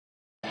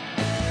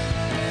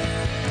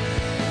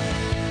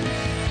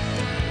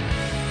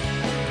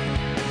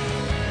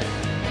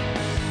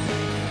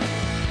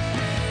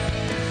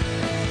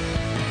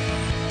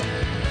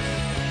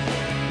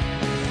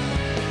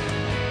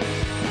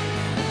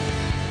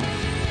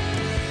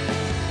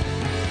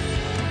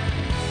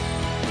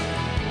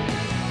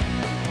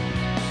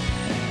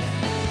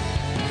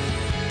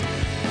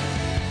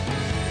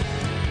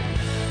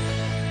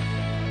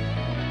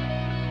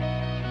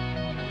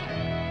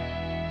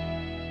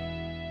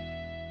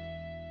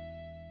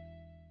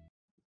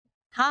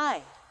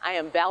Hi, I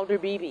am Valder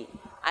Beebe.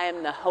 I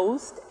am the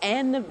host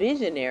and the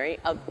visionary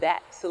of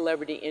That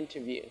Celebrity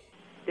Interview.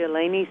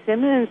 Delaney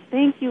Simmons,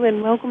 thank you,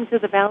 and welcome to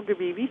the Valder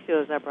Beebe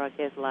Show as I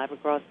broadcast live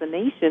across the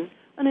nation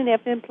on an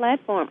FM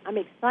platform. I'm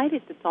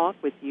excited to talk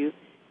with you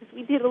because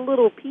we did a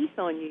little piece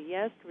on you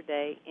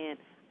yesterday, and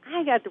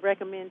I got to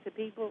recommend to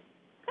people,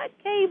 cut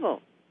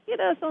cable. Get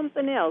us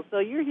something else. So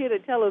you're here to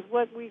tell us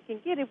what we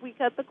can get if we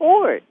cut the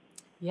cord.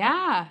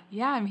 Yeah,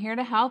 I'm here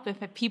to help if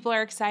people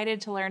are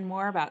excited to learn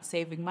more about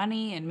saving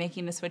money and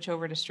making the switch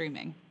over to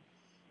streaming.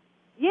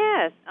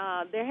 Yes,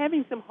 they're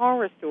having some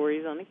horror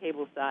stories on the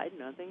cable side.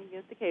 Nothing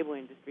against the cable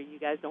industry. You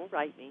guys don't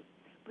write me.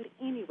 But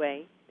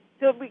anyway,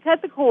 so if we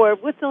cut the cord,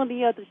 what's on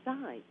the other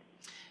side?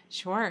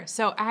 Sure.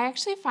 So I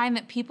actually find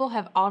that people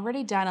have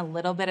already done a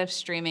little bit of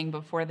streaming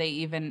before they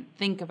even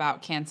think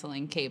about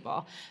canceling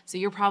cable. So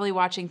you're probably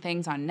watching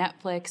things on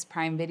Netflix,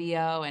 Prime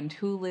Video, and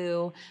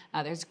Hulu.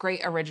 There's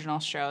great original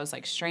shows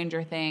like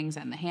Stranger Things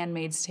and The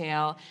Handmaid's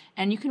Tale.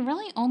 And you can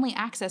really only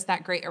access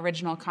that great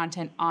original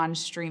content on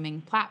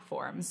streaming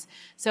platforms.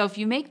 So if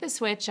you make the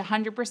switch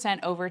 100%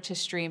 over to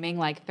streaming,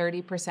 like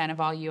 30%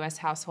 of all U.S.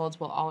 households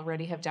will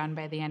already have done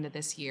by the end of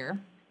this year,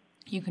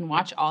 you can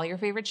watch all your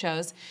favorite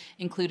shows,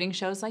 including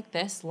shows like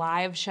this,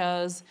 live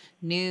shows,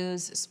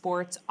 news,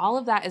 sports. All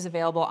of that is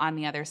available on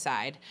the other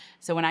side.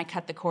 So when I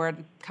cut the cord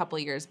a couple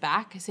of years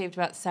back, I saved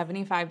about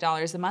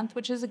 $75 a month,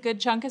 which is a good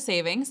chunk of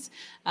savings.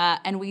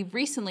 And we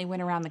recently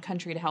went around the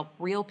country to help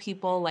real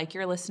people like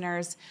your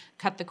listeners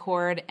cut the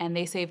cord, and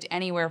they saved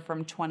anywhere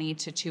from $20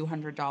 to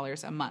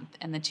 $200 a month.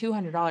 And the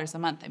 $200 a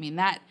month, I mean,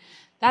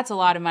 that's a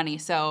lot of money.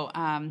 So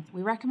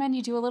we recommend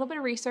you do a little bit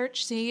of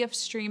research, see if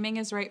streaming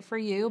is right for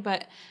you,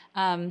 but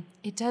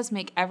it does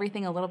make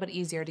everything a little bit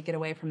easier to get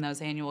away from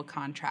those annual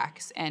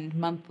contracts and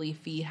monthly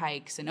fee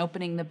hikes and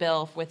opening the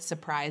bill with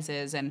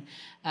surprises. And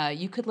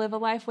you could live a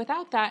life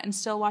without that and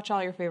still watch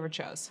all your favorite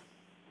shows.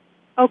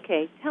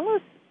 Okay, tell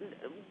us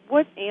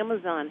what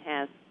Amazon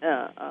has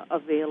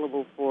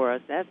available for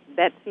us.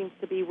 That seems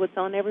to be what's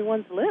on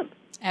everyone's lips.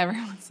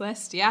 Everyone's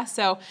list, yeah.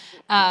 So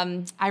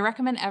I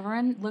recommend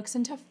everyone looks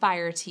into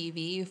Fire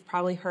TV. You've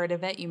probably heard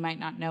of it. You might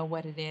not know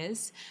what it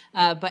is.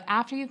 But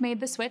after you've made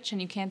the switch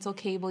and you cancel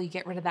cable, you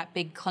get rid of that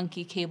big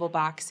clunky cable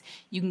box,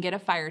 you can get a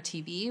Fire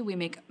TV. We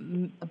make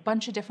a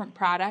bunch of different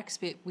products.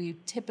 We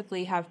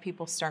typically have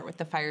people start with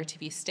the Fire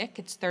TV stick.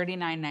 It's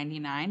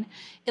 $39.99.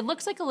 It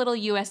looks like a little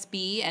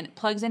USB, and it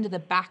plugs into the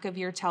back of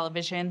your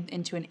television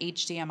into an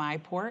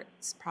HDMI port.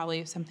 It's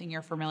probably something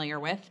you're familiar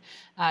with.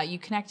 You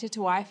connect it to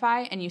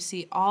Wi-Fi, and you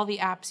see all the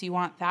apps you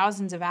want,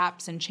 thousands of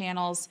apps and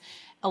channels.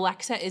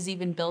 Alexa is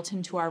even built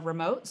into our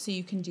remote, so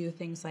you can do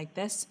things like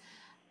this.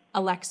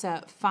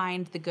 Alexa,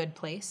 find The Good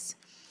Place.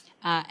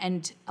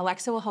 And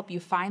Alexa will help you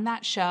find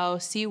that show,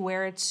 see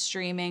where it's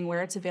streaming,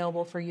 where it's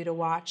available for you to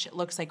watch. It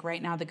looks like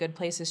right now The Good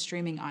Place is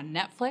streaming on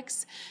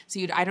Netflix, so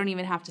I don't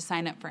even have to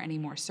sign up for any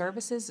more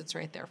services. It's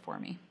right there for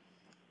me.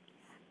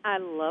 I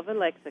love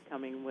Alexa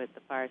coming with the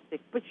Fire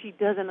Stick, but she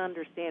doesn't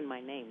understand my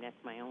name. That's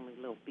my only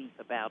little beef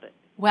about it.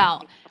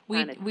 Well,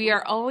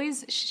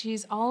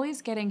 she's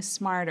always getting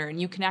smarter, and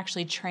you can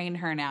actually train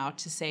her now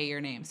to say your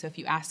name. So if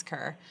you ask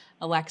her,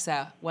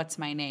 Alexa, what's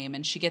my name,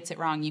 and she gets it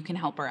wrong, you can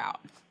help her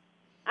out.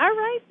 All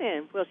right,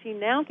 then. Well, she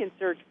now can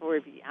search for,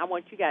 I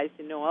want you guys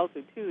to know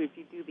also, too, if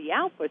you do the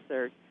alpha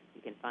search,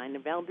 you can find the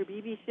Valder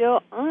Beebe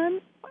Show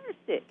on Fire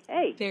Stick.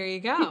 Hey. There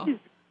you go.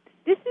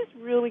 This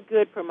is really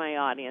good for my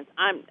audience.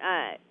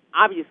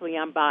 Obviously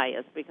I'm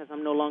biased because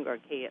I'm no longer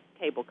a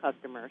cable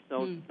customer,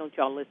 so don't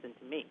y'all listen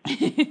to me.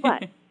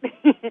 But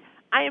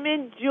I am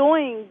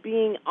enjoying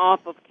being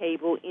off of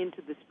cable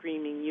into the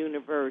streaming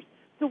universe.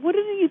 So what do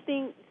you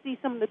see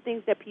some of the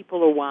things that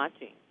people are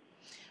watching?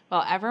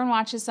 Well, everyone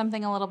watches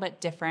something a little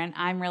bit different.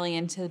 I'm really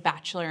into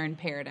Bachelor in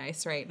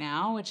Paradise right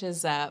now, which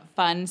is a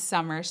fun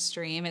summer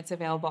stream. It's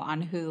available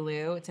on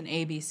Hulu. It's an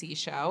ABC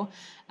show.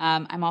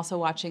 I'm also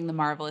watching The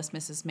Marvelous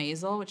Mrs.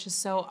 Maisel, which is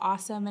so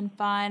awesome and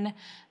fun.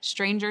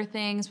 Stranger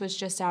Things was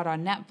just out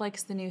on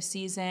Netflix, the new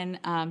season.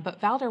 But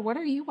Valder, what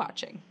are you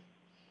watching?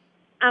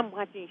 I'm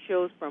watching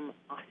shows from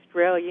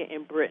Australia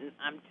and Britain.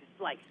 I'm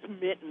just like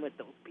smitten with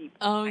those people.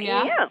 Oh,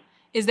 yeah? Yeah.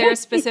 Is there a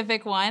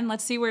specific one?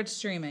 Let's see where it's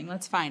streaming.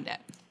 Let's find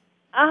it.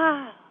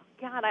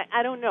 God,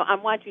 I don't know.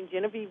 I'm watching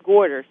Genevieve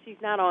Gorder. She's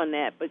not on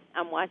that, but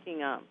I'm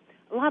watching a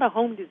lot of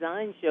home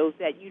design shows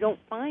that you don't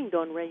find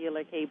on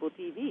regular cable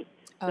TV.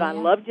 So I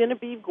love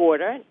Genevieve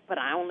Gorder, but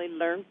I only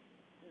learned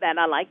that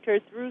I liked her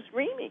through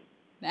streaming.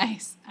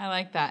 Nice. I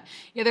like that.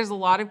 Yeah, there's a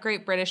lot of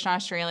great British and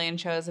Australian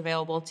shows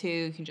available, too.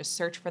 You can just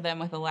search for them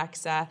with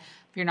Alexa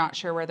if you're not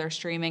sure where they're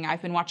streaming.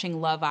 I've been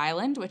watching Love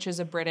Island, which is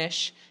a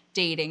British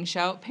dating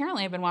show.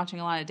 Apparently, I've been watching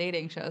a lot of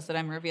dating shows that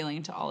I'm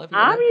revealing to all of you.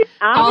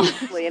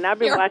 Obviously, and I've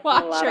been watching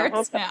a lot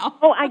of them now.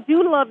 Oh, I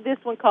do love this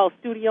one called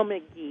Studio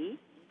McGee.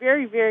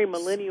 Very, very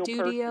millennial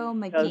Studio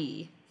person.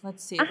 McGee.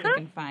 Let's see if we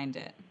can find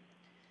it.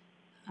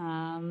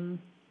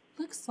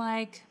 Looks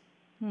like,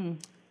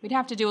 we'd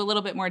have to do a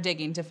little bit more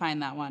digging to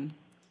find that one.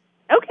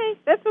 Okay,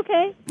 that's okay.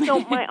 Okay,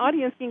 so my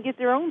audience can get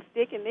their own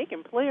stick and they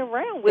can play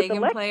around with Alexa. They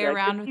can play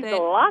around with it.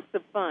 Lots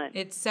of fun.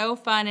 It's so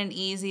fun and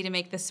easy to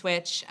make the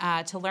switch.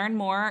 To learn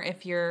more,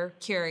 if you're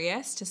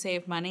curious to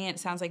save money, it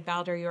sounds like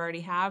Valder you already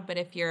have, but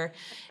if your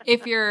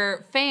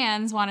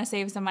fans want to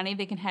save some money,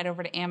 they can head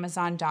over to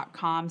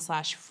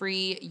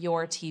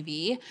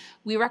Amazon.com/freeyourtv.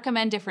 We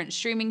recommend different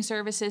streaming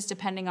services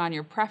depending on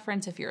your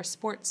preference. If you're a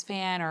sports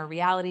fan or a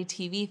reality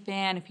TV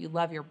fan, if you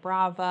love your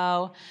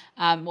Bravo,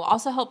 we'll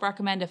also help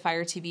recommend a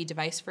Fire TV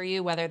device for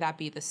you, whether that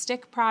be the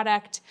stick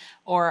product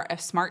or a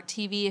smart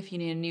TV if you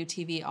need a new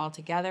TV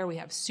altogether. We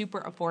have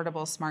super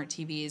affordable smart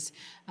TVs,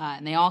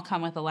 and they all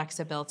come with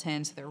Alexa built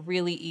in, so they're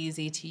really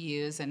easy to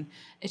use, and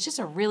it's just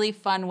a really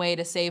fun way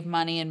to save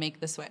money and make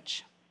the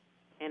switch.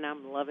 And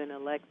I'm loving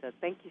Alexa.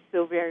 Thank you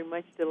so very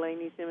much,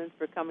 Delaney Simmons,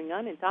 for coming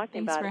on and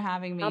talking about it. Thanks for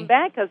having me. Come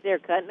back, because they're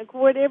cutting the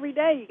cord every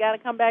day. You got to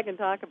come back and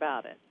talk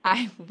about it.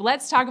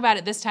 Let's talk about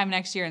it this time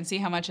next year and see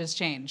how much has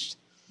changed.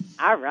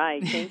 All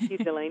right. Thank you,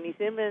 Delaney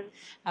Simmons.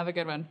 Have a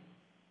good one.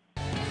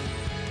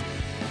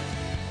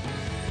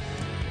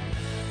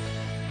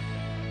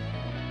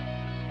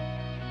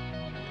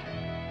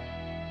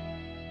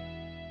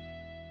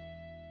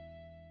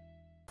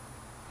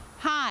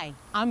 Hi,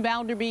 I'm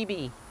Valder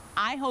Beebe.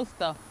 I host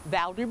the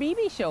Valder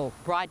Beebe Show,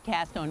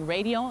 broadcast on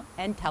radio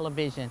and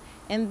television.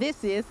 And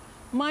this is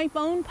my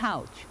phone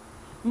pouch.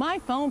 My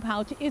phone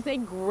pouch is a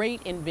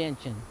great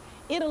invention.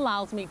 It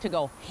allows me to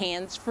go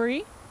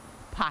hands-free,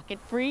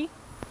 pocket-free,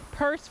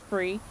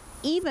 purse-free,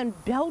 even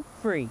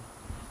belt-free.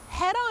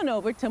 Head on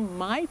over to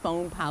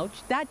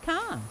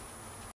myphonepouch.com.